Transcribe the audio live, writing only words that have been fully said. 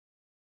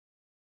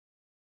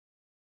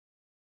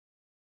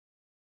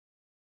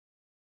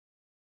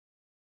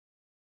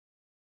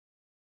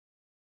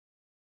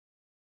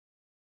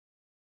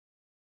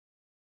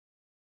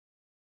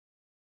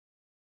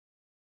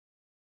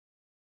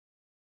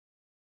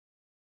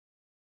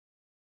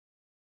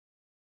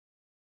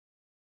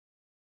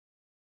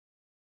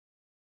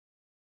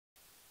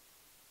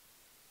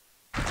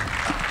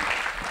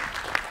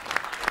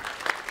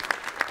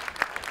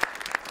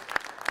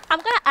I'm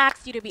going to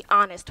ask you to be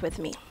honest with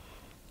me.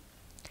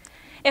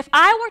 If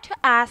I were to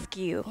ask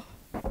you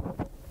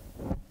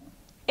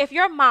if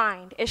your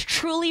mind is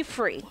truly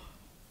free,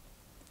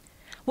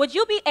 would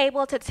you be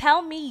able to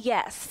tell me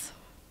yes?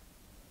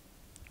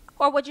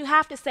 Or would you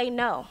have to say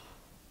no?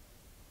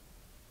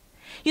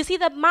 You see,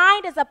 the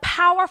mind is a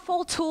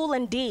powerful tool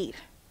indeed.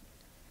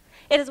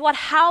 It is what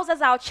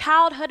houses our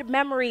childhood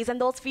memories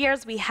and those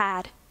fears we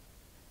had.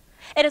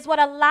 It is what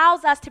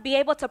allows us to be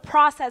able to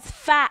process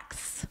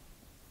facts.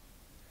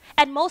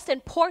 And most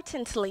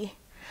importantly,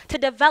 to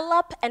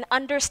develop and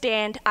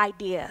understand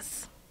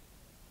ideas.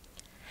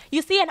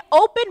 You see, an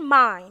open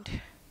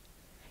mind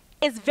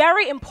is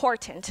very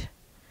important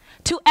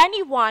to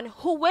anyone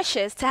who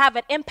wishes to have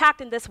an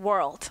impact in this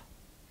world.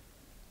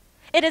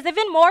 It is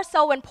even more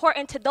so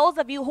important to those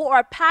of you who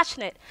are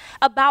passionate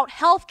about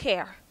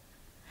healthcare,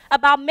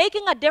 about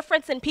making a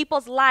difference in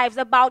people's lives,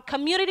 about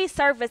community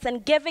service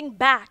and giving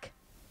back.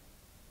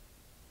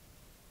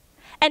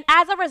 And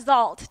as a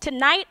result,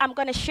 tonight I'm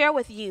going to share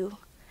with you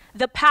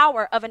the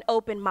power of an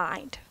open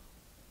mind.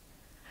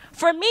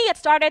 For me, it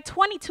started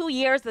 22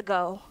 years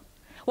ago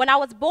when I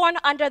was born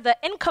under the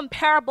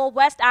incomparable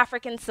West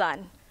African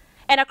sun,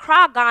 in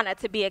Accra, Ghana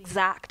to be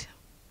exact.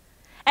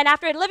 And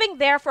after living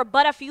there for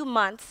but a few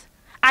months,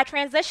 I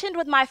transitioned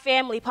with my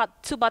family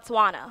to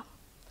Botswana,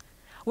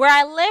 where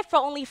I lived for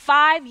only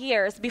 5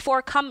 years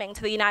before coming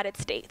to the United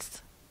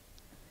States.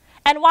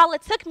 And while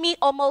it took me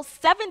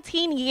almost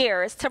 17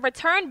 years to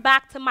return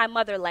back to my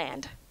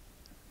motherland,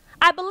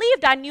 I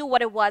believed I knew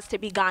what it was to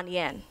be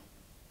Ghanaian.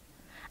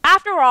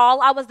 After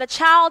all, I was the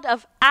child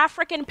of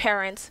African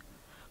parents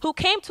who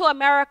came to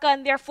America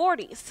in their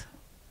 40s.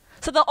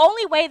 So the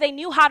only way they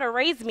knew how to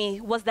raise me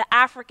was the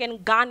African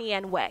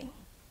Ghanaian way.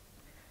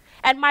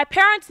 And my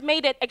parents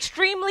made it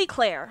extremely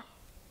clear.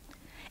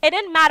 It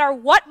didn't matter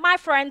what my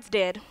friends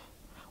did,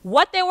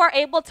 what they were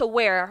able to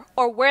wear,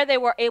 or where they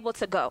were able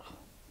to go.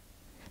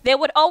 They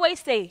would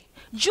always say,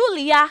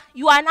 "Julia,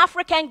 you are an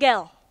African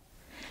girl.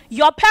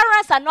 Your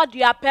parents are not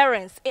your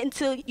parents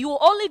until you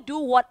only do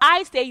what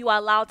I say you are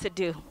allowed to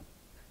do."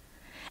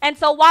 And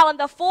so while in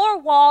the four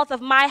walls of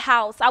my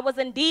house, I was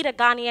indeed a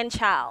Ghanaian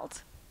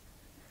child,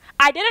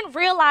 I didn't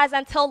realize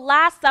until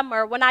last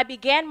summer when I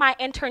began my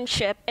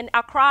internship in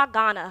Accra,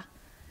 Ghana,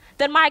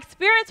 that my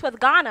experience with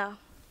Ghana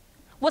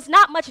was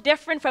not much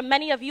different from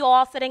many of you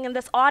all sitting in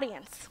this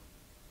audience.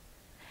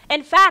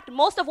 In fact,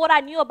 most of what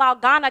I knew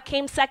about Ghana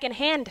came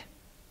secondhand.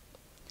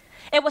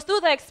 It was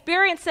through the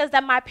experiences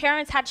that my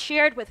parents had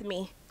shared with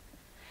me.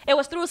 It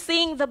was through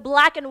seeing the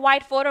black and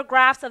white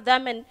photographs of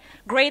them in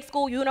grade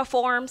school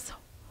uniforms,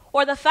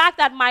 or the fact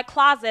that my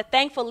closet,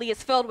 thankfully,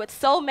 is filled with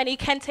so many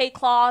kente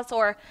cloths,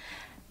 or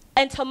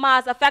in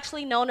Tomas,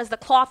 affectionately known as the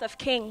cloth of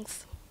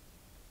kings.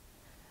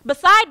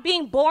 Beside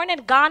being born in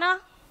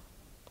Ghana,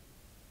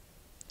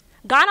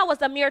 Ghana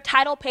was a mere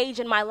title page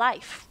in my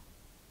life.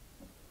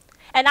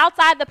 And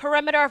outside the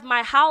perimeter of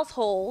my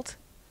household,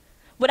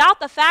 without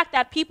the fact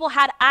that people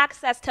had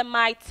access to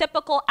my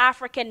typical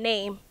African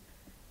name,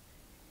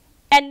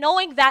 and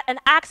knowing that an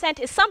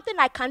accent is something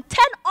I can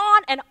turn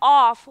on and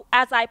off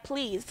as I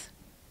please,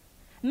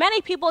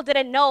 many people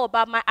didn't know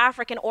about my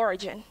African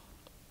origin.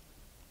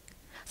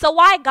 So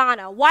why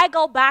Ghana? Why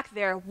go back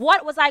there?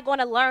 What was I going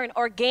to learn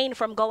or gain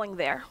from going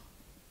there?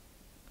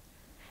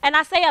 And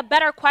I say a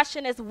better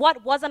question is,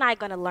 what wasn't I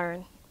going to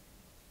learn?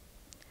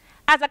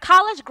 As a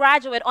college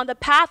graduate on the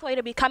pathway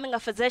to becoming a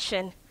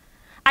physician,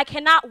 I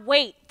cannot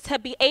wait to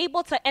be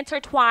able to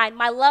intertwine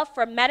my love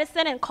for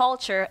medicine and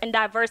culture and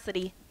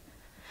diversity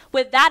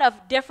with that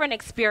of different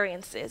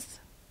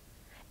experiences.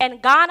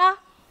 And Ghana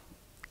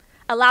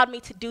allowed me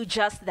to do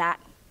just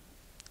that.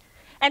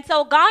 And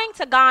so going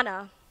to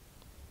Ghana,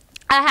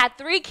 I had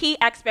 3 key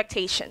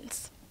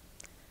expectations.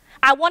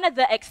 I wanted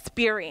the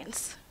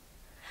experience.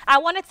 I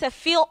wanted to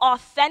feel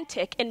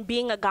authentic in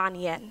being a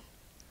Ghanaian.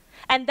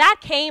 And that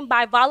came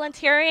by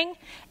volunteering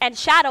and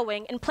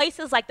shadowing in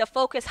places like the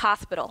Focus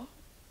Hospital.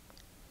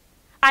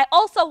 I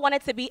also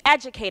wanted to be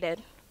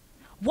educated.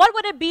 What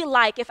would it be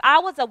like if I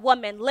was a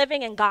woman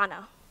living in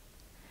Ghana?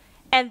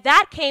 And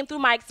that came through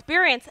my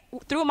experience,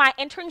 through my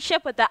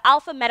internship with the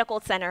Alpha Medical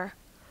Center,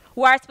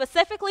 where I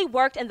specifically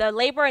worked in the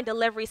labor and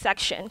delivery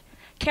section,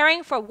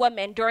 caring for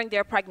women during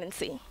their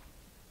pregnancy.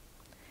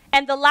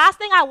 And the last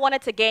thing I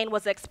wanted to gain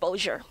was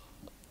exposure.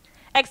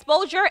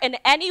 Exposure in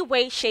any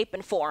way, shape,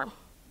 and form.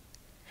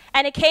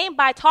 And it came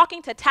by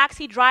talking to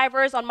taxi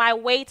drivers on my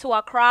way to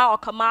Accra or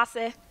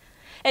Kumasi.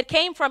 It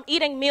came from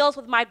eating meals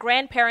with my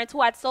grandparents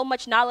who had so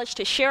much knowledge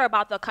to share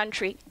about the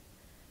country.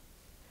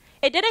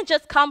 It didn't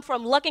just come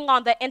from looking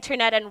on the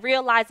internet and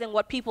realizing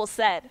what people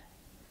said.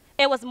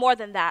 It was more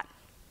than that.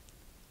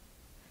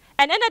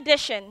 And in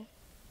addition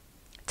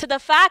to the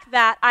fact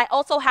that I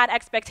also had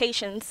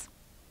expectations,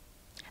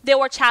 there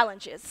were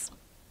challenges.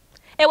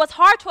 It was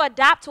hard to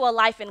adapt to a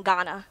life in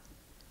Ghana.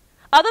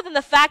 Other than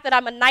the fact that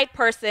I'm a night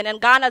person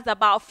and Ghana's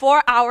about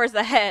 4 hours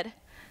ahead,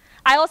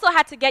 I also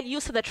had to get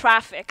used to the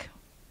traffic.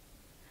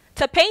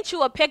 To paint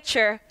you a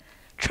picture,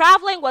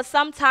 traveling was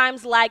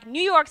sometimes like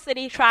New York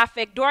City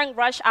traffic during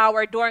rush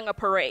hour during a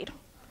parade.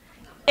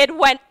 It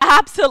went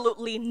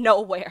absolutely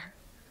nowhere.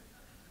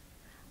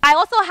 I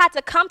also had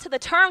to come to the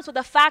terms with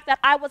the fact that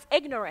I was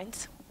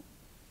ignorant.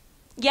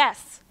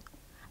 Yes,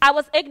 I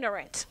was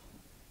ignorant.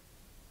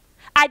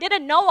 I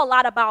didn't know a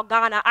lot about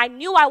Ghana. I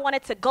knew I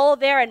wanted to go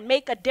there and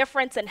make a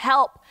difference and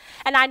help.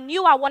 And I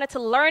knew I wanted to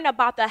learn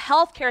about the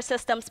healthcare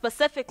system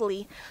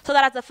specifically so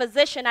that as a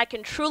physician, I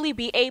can truly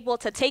be able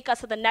to take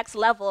us to the next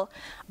level.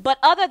 But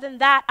other than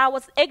that, I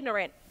was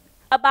ignorant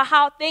about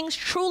how things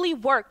truly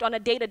worked on a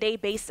day-to-day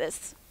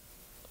basis.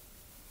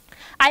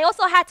 I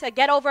also had to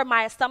get over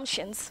my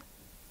assumptions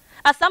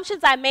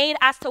I made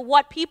as to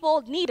what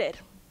people needed.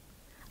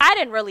 I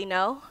didn't really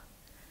know.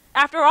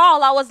 After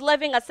all, I was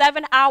living a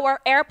 7-hour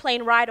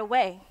airplane ride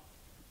away.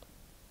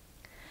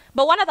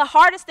 But one of the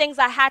hardest things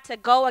I had to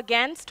go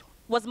against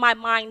was my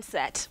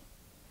mindset.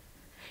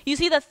 You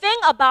see, the thing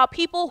about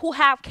people who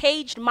have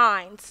caged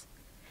minds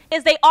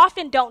is they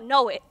often don't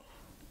know it.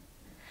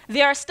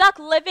 They are stuck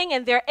living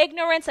in their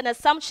ignorance and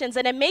assumptions,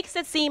 and it makes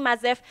it seem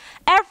as if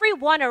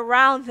everyone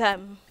around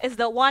them is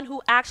the one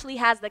who actually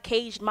has the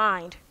caged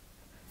mind,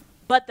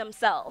 but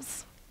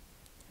themselves.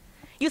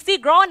 You see,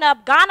 growing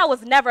up, Ghana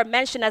was never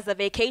mentioned as a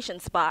vacation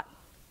spot.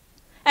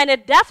 And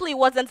it definitely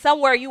wasn't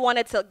somewhere you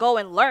wanted to go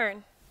and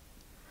learn.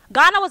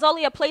 Ghana was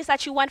only a place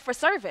that you went for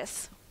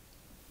service.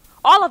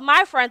 All of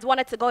my friends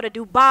wanted to go to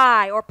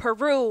Dubai or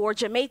Peru or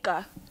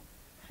Jamaica.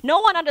 No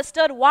one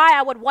understood why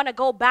I would want to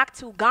go back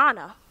to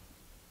Ghana.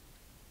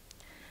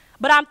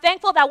 But I'm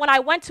thankful that when I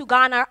went to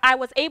Ghana, I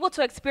was able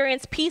to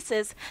experience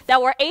pieces that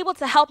were able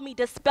to help me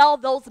dispel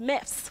those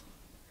myths.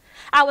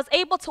 I was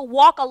able to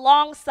walk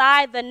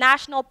alongside the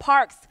national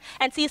parks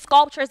and see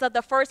sculptures of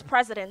the first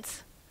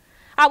presidents.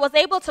 I was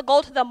able to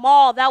go to the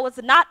mall that was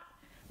not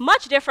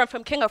much different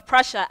from King of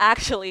Prussia,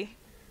 actually.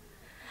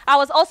 I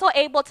was also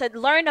able to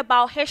learn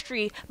about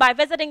history by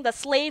visiting the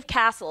slave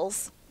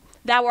castles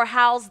that were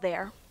housed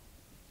there.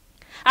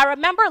 I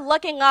remember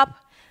looking up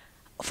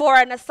for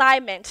an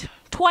assignment,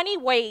 20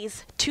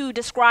 ways to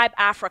describe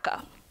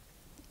Africa.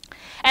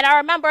 And I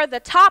remember the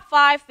top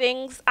 5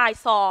 things I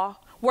saw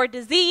were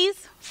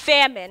disease,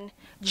 famine,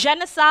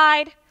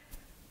 genocide,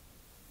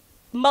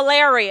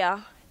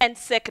 malaria, and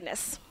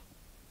sickness.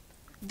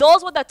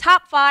 Those were the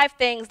top 5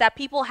 things that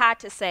people had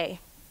to say.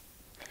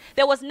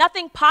 There was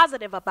nothing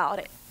positive about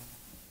it.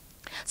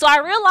 So I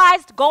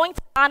realized going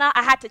to Ghana,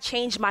 I had to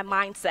change my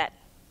mindset.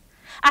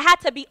 I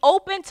had to be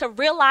open to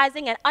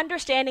realizing and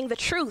understanding the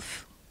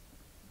truth.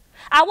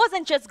 I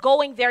wasn't just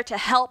going there to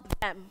help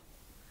them.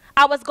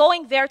 I was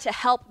going there to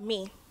help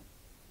me.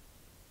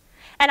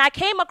 And I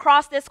came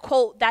across this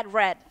quote that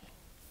read,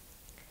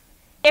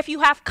 "If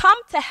you have come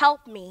to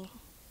help me,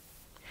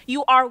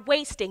 you are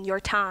wasting your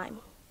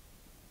time.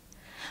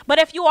 But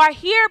if you are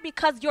here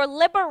because your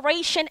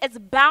liberation is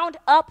bound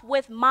up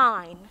with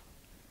mine,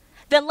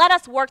 then let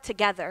us work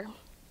together."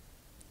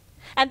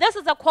 And this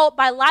is a quote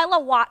by Lila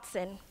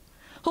Watson,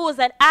 who is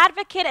an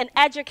advocate and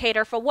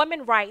educator for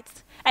women's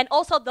rights and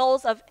also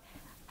those of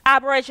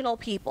Aboriginal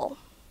people.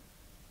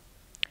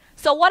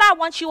 So what I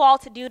want you all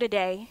to do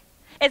today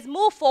is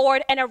move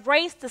forward and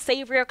erase the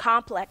savior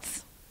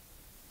complex.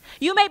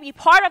 You may be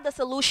part of the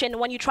solution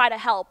when you try to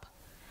help,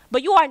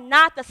 but you are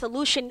not the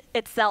solution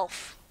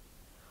itself.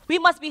 We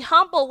must be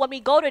humble when we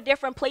go to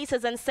different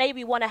places and say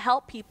we want to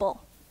help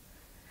people.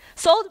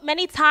 So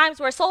many times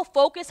we're so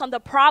focused on the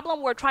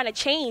problem we're trying to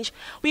change,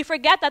 we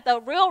forget that the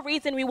real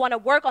reason we want to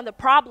work on the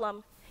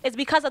problem is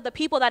because of the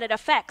people that it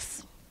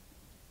affects.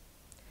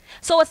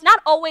 So it's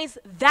not always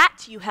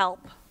that you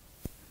help,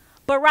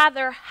 but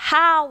rather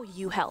how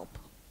you help.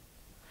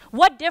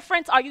 What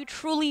difference are you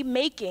truly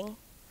making?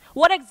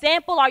 What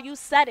example are you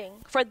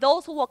setting for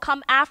those who will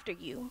come after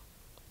you?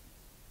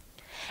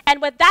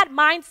 And with that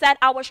mindset,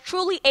 I was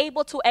truly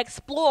able to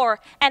explore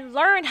and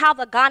learn how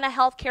the Ghana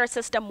healthcare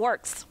system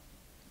works.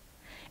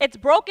 It's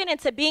broken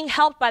into being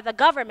helped by the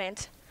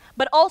government,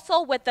 but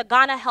also with the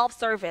Ghana Health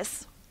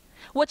Service,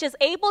 which is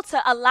able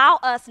to allow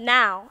us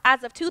now,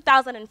 as of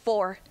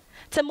 2004,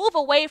 to move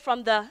away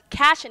from the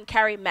cash and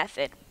carry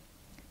method.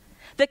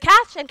 The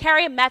cash and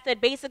carry method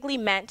basically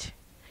meant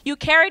you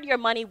carried your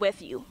money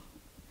with you.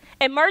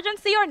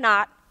 Emergency or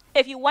not,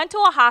 if you went to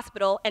a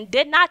hospital and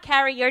did not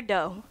carry your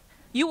dough,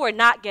 you were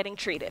not getting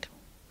treated.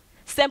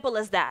 Simple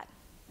as that.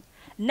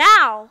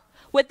 Now,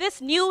 with this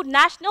new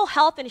national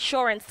health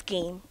insurance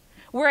scheme,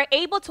 we're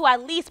able to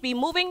at least be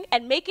moving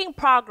and making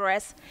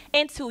progress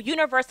into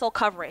universal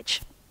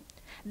coverage.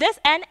 This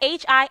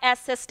NHIS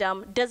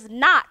system does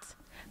not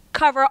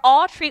cover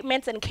all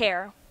treatments and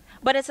care,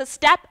 but it's a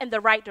step in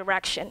the right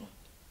direction.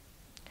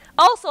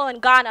 Also in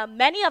Ghana,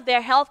 many of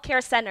their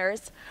healthcare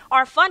centers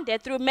are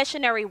funded through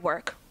missionary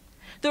work,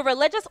 through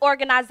religious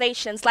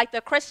organizations like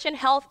the Christian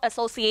Health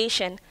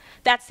Association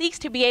that seeks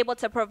to be able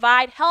to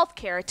provide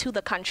healthcare to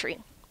the country.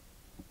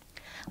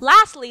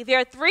 Lastly, there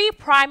are 3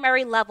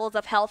 primary levels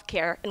of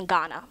healthcare in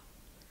Ghana.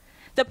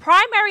 The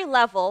primary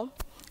level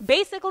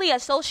basically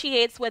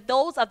associates with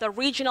those of the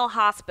regional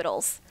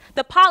hospitals,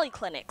 the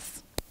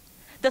polyclinics.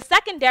 The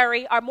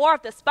secondary are more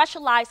of the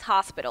specialized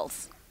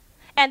hospitals,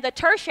 and the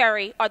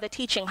tertiary are the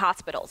teaching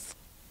hospitals.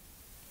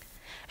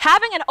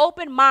 Having an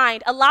open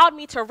mind allowed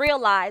me to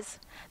realize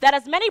that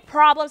as many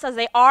problems as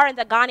they are in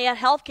the Ghanaian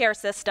healthcare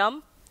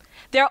system,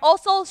 there are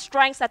also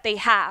strengths that they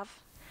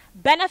have.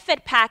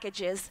 Benefit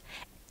packages,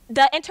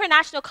 the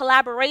international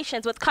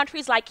collaborations with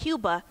countries like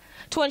Cuba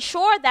to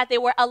ensure that they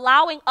were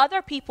allowing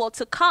other people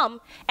to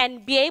come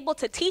and be able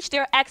to teach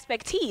their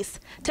expertise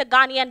to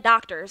Ghanaian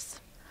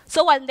doctors.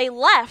 So when they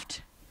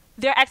left,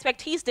 their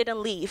expertise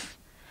didn't leave.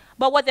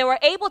 But what they were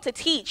able to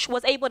teach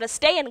was able to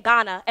stay in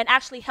Ghana and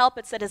actually help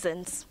its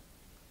citizens.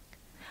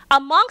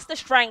 Amongst the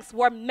strengths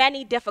were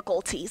many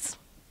difficulties.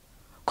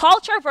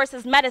 Culture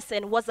versus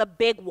medicine was a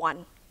big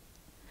one.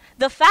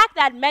 The fact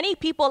that many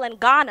people in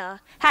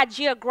Ghana had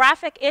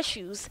geographic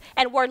issues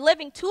and were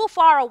living too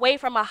far away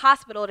from a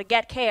hospital to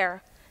get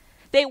care,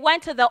 they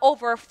went to the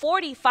over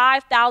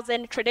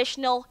 45,000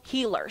 traditional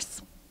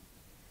healers.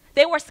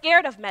 They were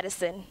scared of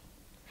medicine.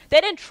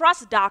 They didn't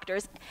trust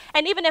doctors,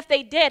 and even if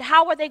they did,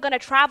 how were they going to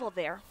travel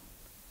there?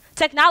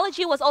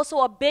 Technology was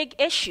also a big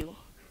issue.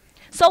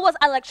 So was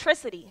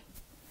electricity.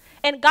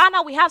 In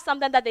Ghana, we have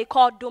something that they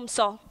call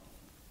dumso.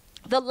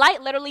 The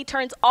light literally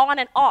turns on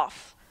and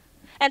off.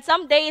 And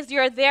some days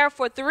you're there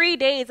for 3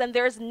 days and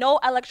there's no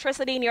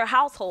electricity in your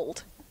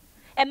household.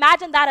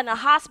 Imagine that in a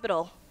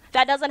hospital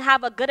that doesn't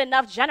have a good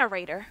enough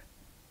generator.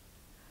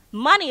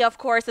 Money, of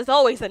course, is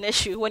always an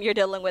issue when you're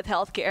dealing with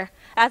healthcare,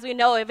 as we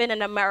know even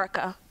in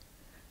America.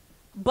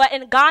 But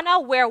in Ghana,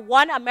 where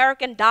 $1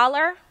 American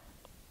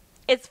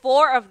is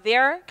 4 of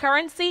their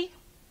currency,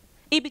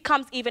 it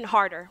becomes even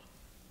harder.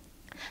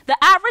 The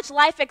average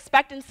life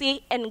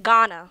expectancy in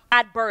Ghana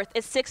at birth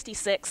is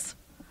 66.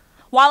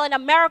 While in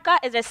America,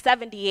 it is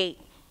 78.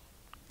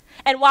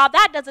 And while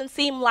that doesn't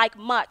seem like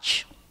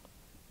much,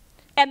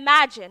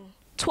 imagine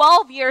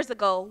 12 years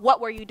ago, what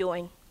were you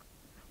doing?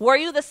 Were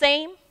you the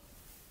same?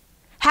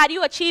 Had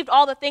you achieved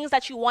all the things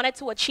that you wanted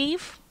to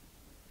achieve?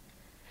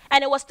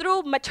 And it was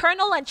through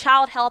maternal and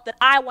child health that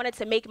I wanted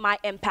to make my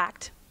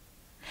impact.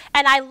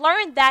 And I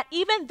learned that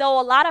even though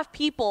a lot of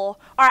people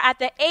are at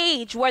the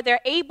age where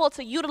they're able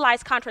to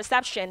utilize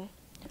contraception,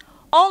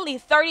 only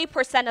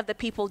 30% of the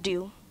people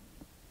do.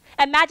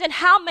 Imagine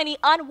how many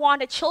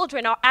unwanted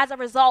children are, as a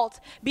result,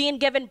 being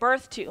given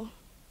birth to.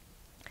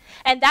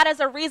 And that is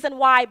a reason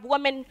why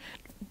women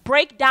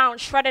break down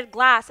shredded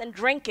glass and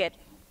drink it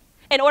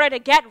in order to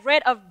get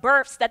rid of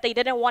births that they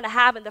didn't want to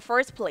have in the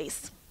first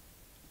place.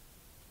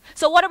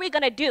 So what are we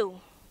going to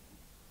do?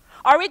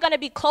 Are we going to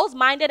be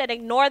closed-minded and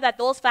ignore that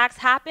those facts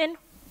happen?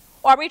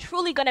 Or are we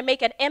truly going to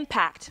make an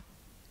impact?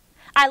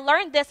 I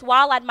learned this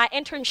while at my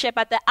internship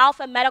at the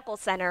Alpha Medical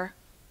Center.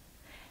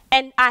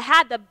 And I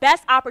had the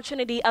best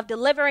opportunity of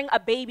delivering a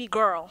baby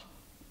girl.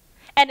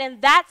 And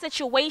in that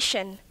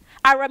situation,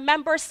 I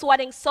remember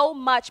sweating so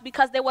much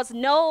because there was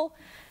no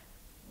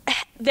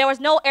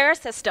air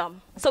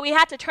system. So we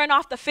had to turn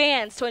off the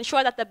fans to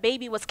ensure that the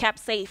baby was kept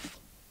safe.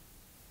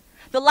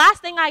 The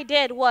last thing I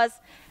did was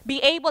be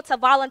able to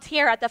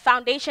volunteer at the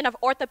Foundation of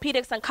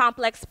Orthopedics and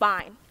Complex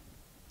Spine.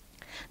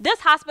 This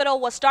hospital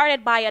was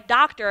started by a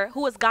doctor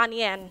who was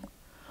Ghanaian,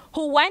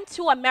 who went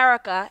to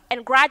America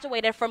and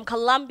graduated from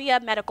Columbia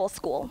Medical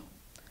School.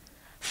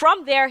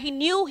 From there, he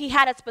knew he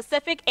had a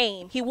specific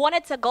aim. He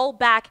wanted to go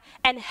back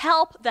and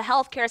help the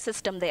healthcare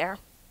system there.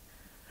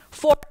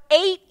 For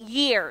 8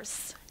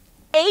 years,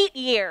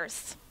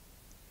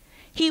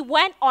 he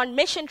went on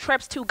mission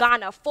trips to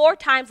Ghana 4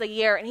 times a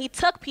year, and he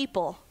took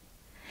people.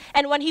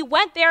 And when he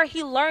went there,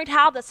 he learned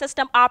how the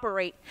system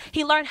operates.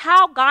 He learned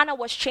how Ghana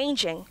was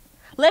changing.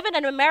 Living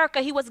in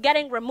America, he was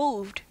getting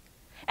removed.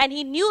 And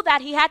he knew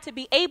that he had to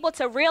be able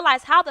to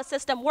realize how the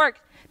system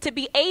worked to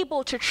be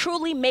able to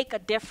truly make a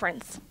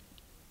difference.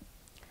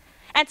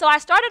 And so I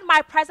started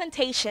my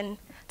presentation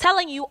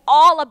telling you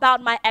all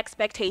about my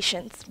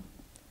expectations.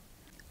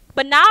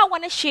 But now I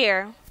want to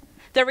share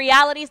the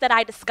realities that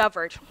I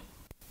discovered.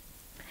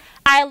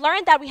 I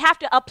learned that we have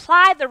to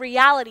apply the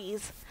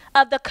realities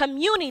of the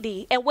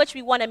community in which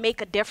we want to make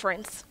a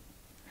difference.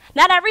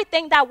 Not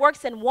everything that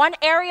works in one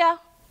area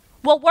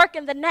will work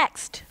in the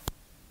next.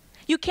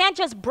 You can't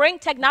just bring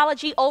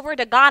technology over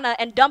to Ghana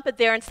and dump it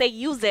there and say,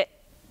 use it.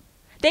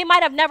 They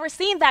might have never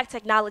seen that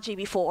technology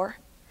before.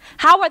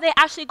 How are they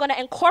actually going to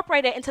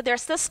incorporate it into their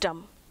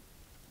system?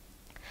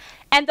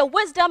 And the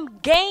wisdom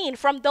gained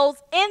from those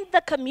in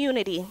the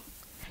community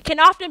can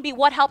often be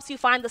what helps you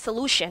find the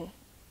solution.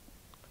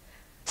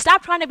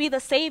 Stop trying to be the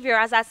savior,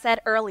 as I said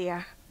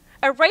earlier.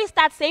 Erase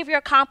that savior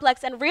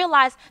complex and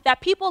realize that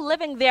people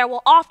living there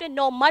will often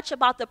know much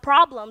about the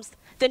problems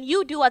than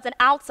you do as an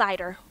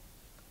outsider.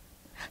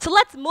 So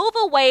let's move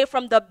away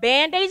from the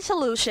Band-Aid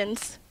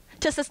solutions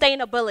to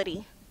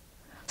sustainability,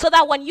 so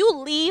that when you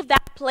leave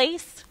that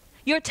place,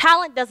 your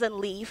talent doesn't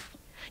leave,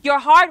 your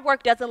hard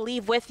work doesn't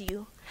leave with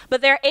you,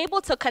 but they're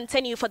able to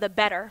continue for the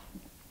better.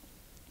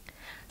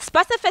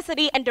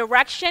 Specificity and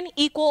direction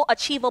equal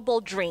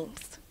achievable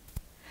dreams.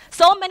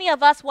 So many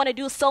of us want to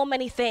do so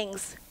many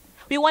things.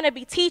 We want to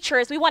be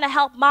teachers, we want to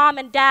help mom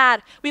and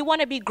dad, we want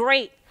to be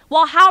great.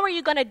 Well, how are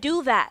you going to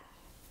do that?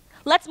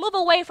 Let's move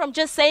away from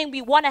just saying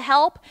we want to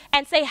help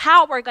and say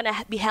how we're going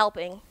to be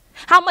helping.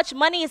 How much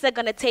money is it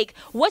going to take?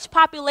 Which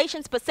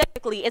population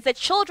specifically? Is it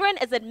children?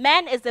 Is it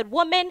men? Is it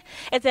women?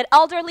 Is it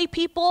elderly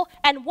people?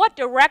 And what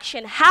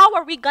direction? How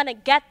are we going to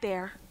get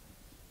there?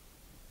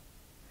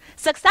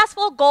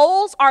 Successful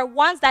goals are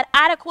ones that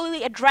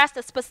adequately address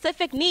the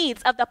specific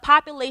needs of the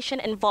population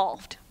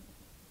involved.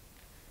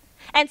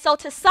 And so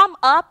to sum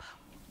up,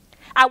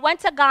 I went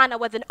to Ghana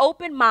with an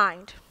open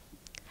mind,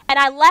 and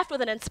I left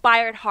with an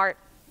inspired heart.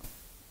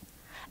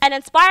 An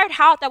inspired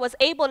heart that was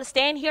able to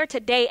stand here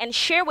today and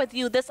share with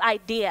you this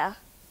idea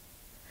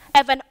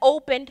of an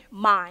opened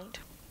mind.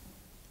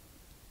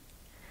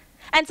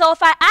 And so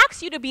if I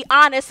ask you to be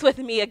honest with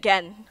me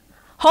again,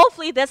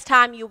 hopefully this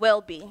time you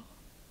will be.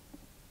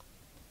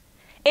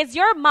 Is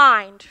your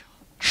mind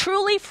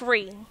truly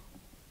free,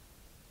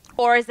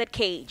 or is it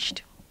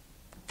caged?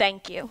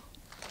 Thank you.